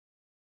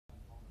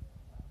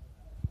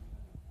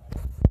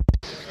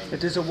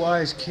It is a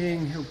wise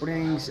king who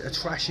brings a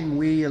thrashing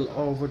wheel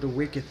over the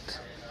wicked.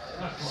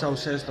 So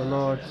says the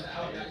Lord.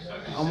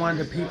 And when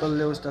the people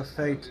lose their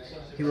faith,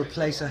 he will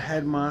place a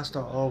headmaster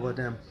over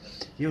them.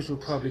 You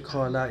would probably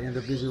call that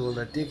individual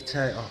a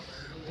dictator.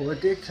 But a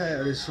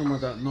dictator is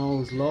someone that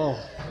knows law,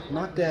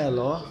 not their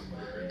law.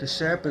 The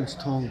serpent's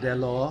tongue, their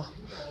law.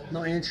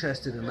 Not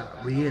interested in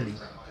that really.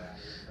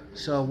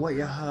 So what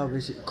you have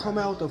is, come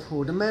out of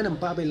who? The men in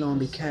Babylon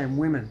became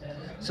women.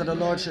 So the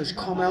Lord says,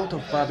 come out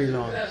of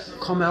Babylon.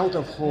 Come out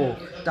of her,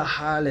 the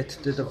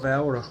harlot, the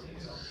devourer.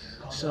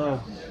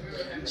 So,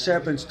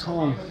 serpent's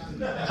tongue,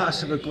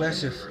 passive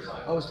aggressive.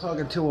 I was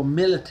talking to a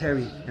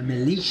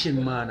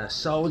militian man, a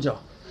soldier.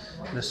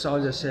 And the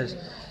soldier says,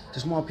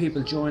 there's more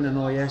people joining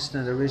IS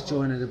than there is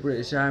joining the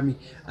British Army,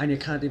 and you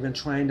can't even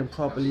train them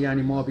properly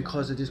anymore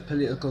because of this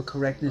political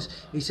correctness.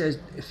 He says,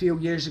 a few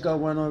years ago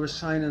when I was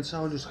training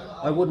soldiers,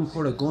 I wouldn't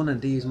put a gun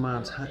in these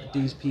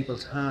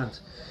people's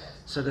hands.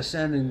 So they're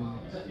sending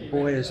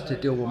boys to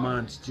do a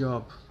man's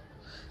job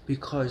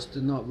because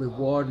they're not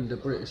rewarding the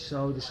British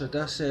soldiers. So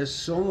that says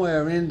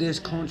somewhere in this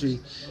country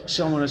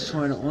someone is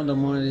trying to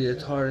undermine the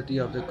authority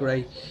of the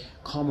great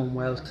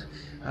Commonwealth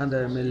and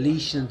the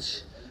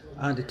militias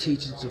and the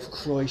teachings of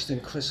Christ in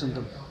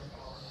Christendom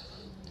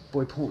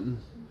by putting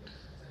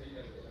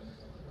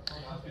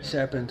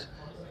serpent,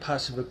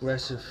 passive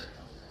aggressive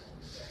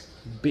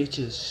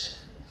bitches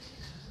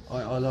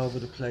all over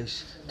the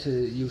place to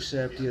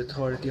usurp the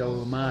authority of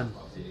a man.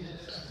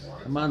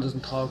 A man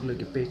doesn't talk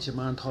like a bitch, a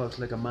man talks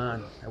like a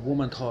man. A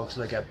woman talks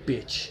like a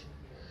bitch.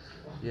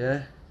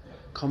 Yeah?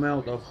 Come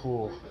out of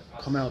her.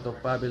 Come out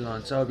of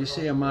Babylon. So if you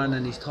see a man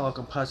and he's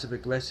talking passive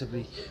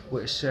aggressively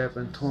with a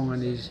serpent tongue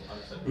and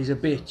he's a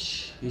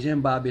bitch, he's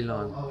in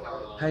Babylon.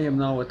 Pay him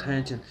no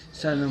attention.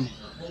 Send him,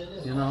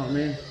 you know what I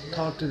mean?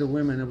 Talk to the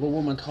women. If a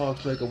woman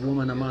talks like a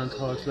woman, a man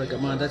talks like a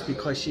man, that's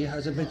because she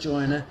has a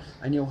vagina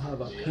and you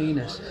have a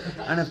penis.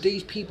 And if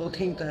these people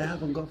think they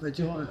haven't got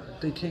vagina,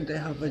 they think they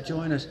have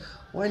vaginas,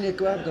 why don't you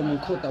grab them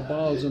and cut their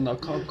balls and their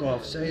cock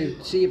off? See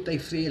if they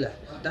feel it.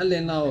 Then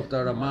they know if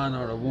they're a man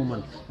or a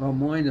woman.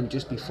 Remind them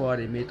just before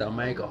they meet their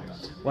maker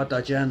what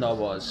their gender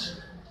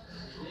was.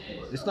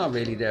 It's not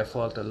really their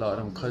fault, a lot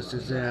of them, because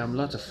there's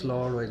lots of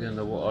fluoride in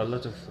the water,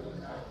 lots of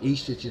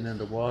estrogen in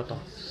the water.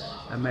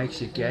 It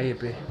makes you gay a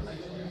bit.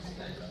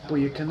 But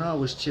you can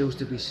always choose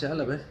to be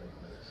celibate.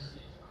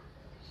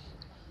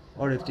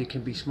 Or if they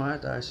can be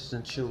smart asses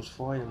and choose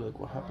fire, like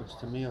what happens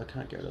to me, I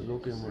can't get a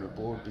look in with a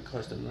board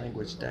because the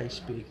language they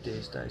speak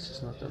these days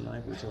is not the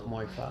language of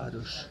my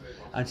fathers.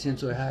 And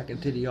since I hack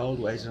into the old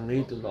ways and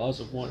read the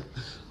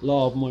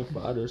law of my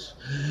fathers,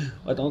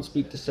 I don't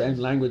speak the same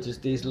language as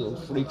these little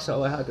freaks,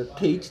 so I had to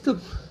teach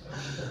them.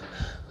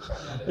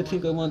 I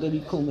think I want to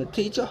become a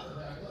teacher,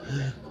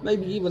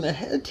 maybe even a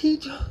head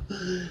teacher.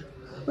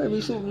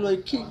 Maybe something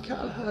like King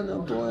Callahan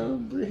or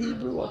Brian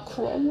Hebrew or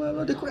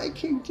Cromwell or the great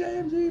King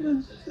James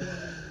even.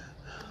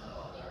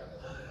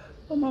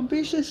 I'm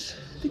ambitious.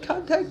 They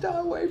can't take that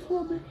away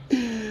from me.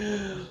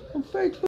 I'm faithful.